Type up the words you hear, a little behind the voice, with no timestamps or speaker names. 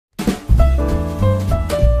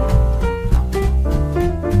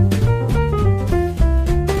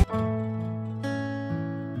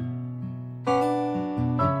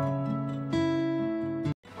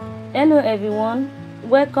Hello everyone,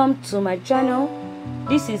 welcome to my channel.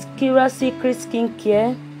 This is Kira Secret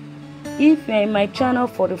Skincare. If you're in my channel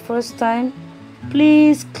for the first time,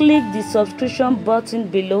 please click the subscription button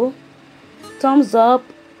below, thumbs up,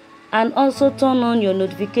 and also turn on your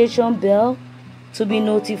notification bell to be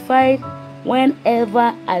notified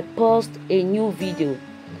whenever I post a new video.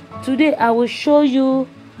 Today I will show you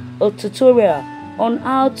a tutorial on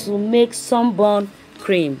how to make sunburn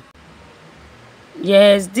cream.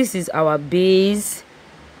 Yes, this is our base.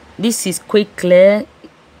 This is quick clear,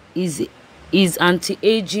 is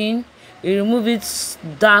anti-aging. It removes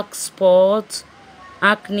dark spots,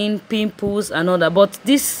 acne, pimples and all that. But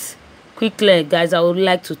this quick clear, guys, I would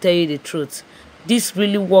like to tell you the truth, this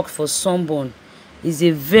really works for sunburn. It's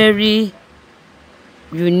a very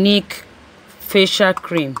unique facial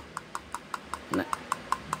cream.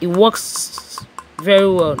 It works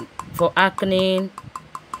very well for acne,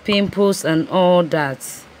 pimples and all that.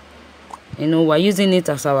 You know, we're using it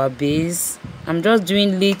as our base. I'm just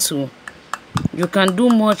doing little. You can do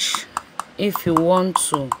much if you want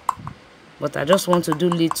to, but I just want to do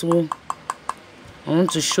little. I want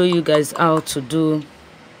to show you guys how to do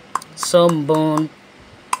sunburn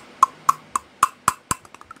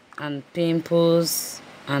and pimples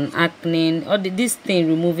and acne. All this thing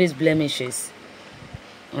removes blemishes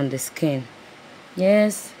on the skin.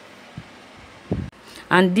 Yes.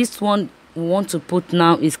 And this one we want to put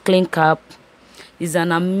now is clean cap. It's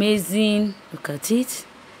an amazing, look at it,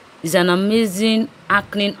 it's an amazing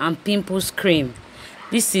acne and pimples cream.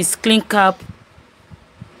 This is clean cap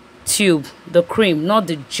tube, the cream, not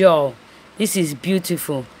the gel. This is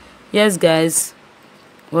beautiful. Yes guys,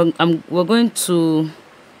 we're going to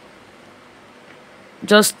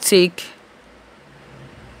just take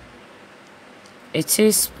a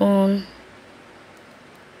teaspoon.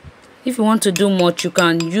 If you want to do much, you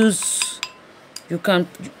can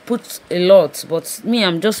put a lot, but me,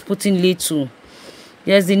 I'm just putting little.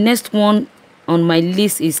 Yes, the next one on my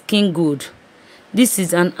list is Skigud. This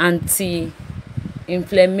is an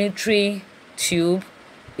anti-inflammatory tube.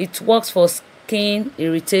 It works for skin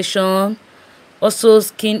irritation, also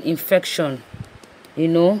skin infection. You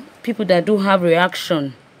know, people that do have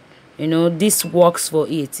reaction, you know, this works for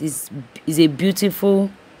it. It's a beautiful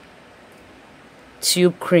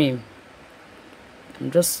tube cream.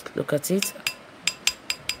 Just look at it.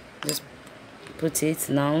 Just put it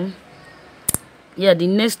now. Yeah, the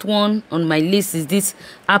next one on my list is this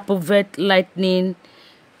Applevet lightening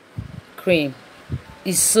cream.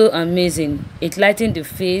 It's so amazing. It lightens the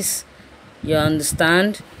face, you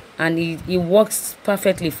understand, and it works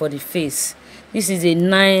perfectly for the face. This is a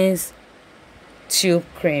nice tube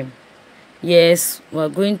cream. Yes, we're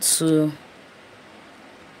going to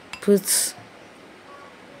put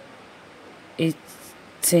it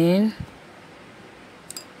in.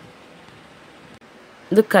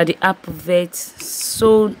 Look at the Applevet,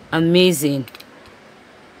 so amazing.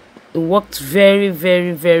 It worked very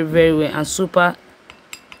well and super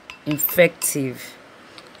effective.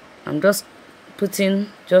 I'm just putting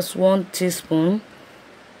just 1 teaspoon.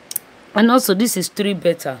 And also this is 3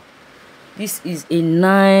 better. This is a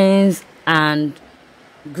nice and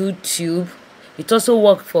good tube. It also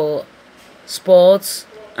works for spots,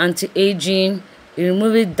 anti-aging. It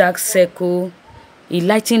removes dark circle. It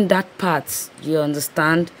lightens that part. You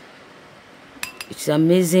understand? It's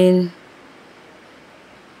amazing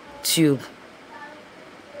tube.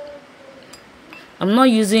 I'm not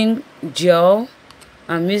using gel.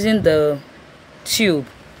 I'm using the tube.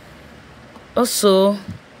 Also,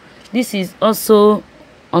 this is also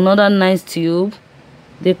another nice tube.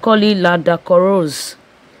 They call it La Dacoros.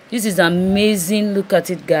 This is amazing. Look at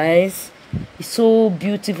it, guys. It's so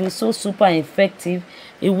beautiful, so super effective.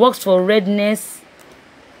 It works for redness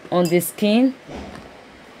on the skin.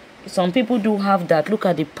 Some people do have that. Look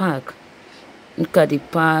at the pack. Look at the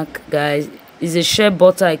pack, guys. It's a shea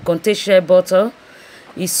butter. It contains shea butter.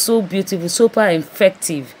 It's so beautiful, super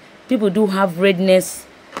effective. People do have redness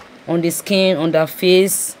on the skin, on their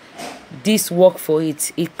face. This works for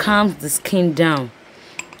it. It calms the skin down.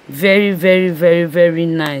 Very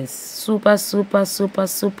nice. Super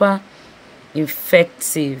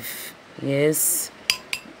effective. Yes,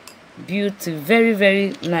 beauty,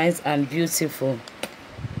 very nice and beautiful.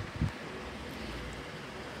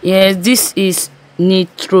 Yes, this is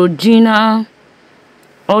Neutrogena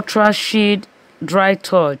Ultra Shade Dry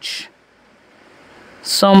Touch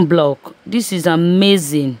Sunblock. This is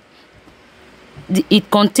amazing.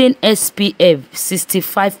 It contains SPF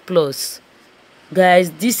 65 plus.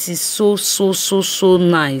 Guys, this is so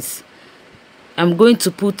nice. I'm going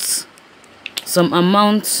to put some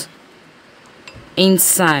amount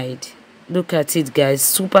inside. Look at it, guys.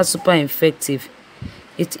 Super effective.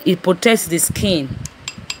 It protects the skin.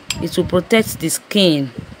 It will protect the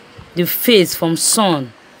skin, the face from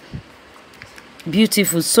sun.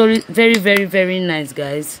 Beautiful. So very nice,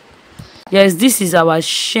 guys. Yes, this is our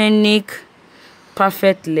Shenic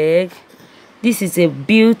perfect leg. This is a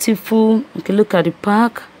beautiful, okay, look at the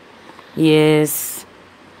pack. Yes,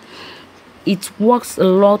 it works a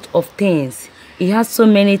lot of things. It has so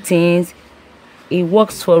many things. It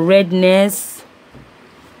works for redness.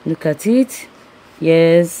 Look at it.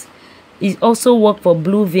 Yes, it also works for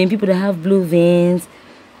blue vein. People that have blue veins,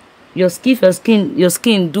 your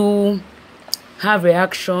skin do have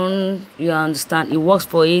reaction. You understand? It works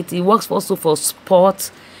for it. It works also for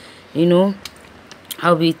spots. You know,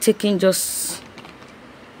 I'll be taking just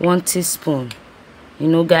 1 teaspoon. You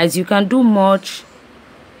know, guys, you can do much.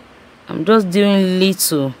 I'm just doing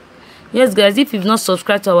little. Yes, guys, if you've not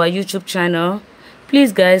subscribed to our YouTube channel,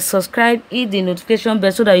 please, guys, subscribe, hit the notification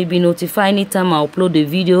bell so that you'll be notified anytime I upload a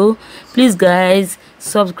video. Please, guys,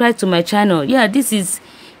 subscribe to my channel. Yeah, this is,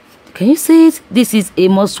 can you see it? This is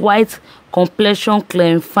Amos white complexion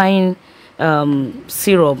clarifying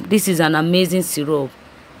syrup. This is an amazing syrup.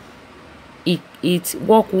 It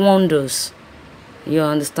works wonders. You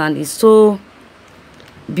understand? It's so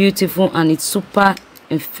beautiful and it's super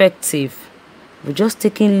effective. We're just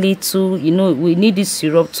taking little, you know, we need this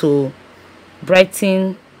syrup to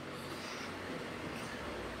brighten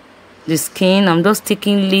the skin. I'm just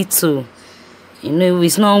taking little, you know,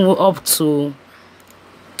 it's not up to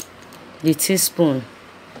the teaspoon.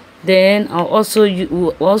 Then I'll also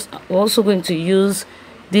we're also going to use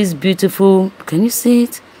this beautiful, can you see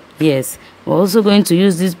it? Yes, we're also going to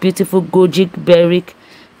use this beautiful Goji Berry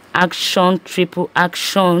action triple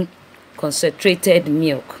action concentrated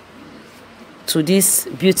milk to this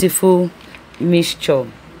beautiful mixture.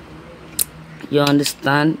 You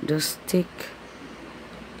understand? Just take,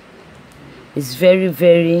 it's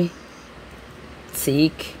very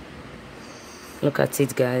thick. Look at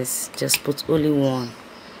it, guys. Just put only one.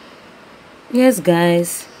 Yes,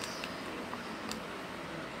 guys,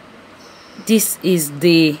 this is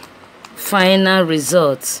the final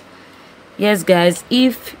result. Yes, guys,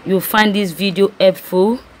 if you find this video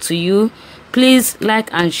helpful to you, please like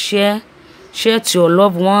and share to your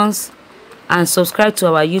loved ones, and subscribe to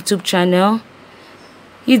our YouTube channel.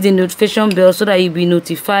 Hit the notification bell so that you'll be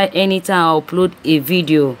notified anytime I upload a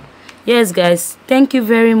video. Yes, guys, thank you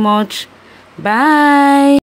very much. Bye.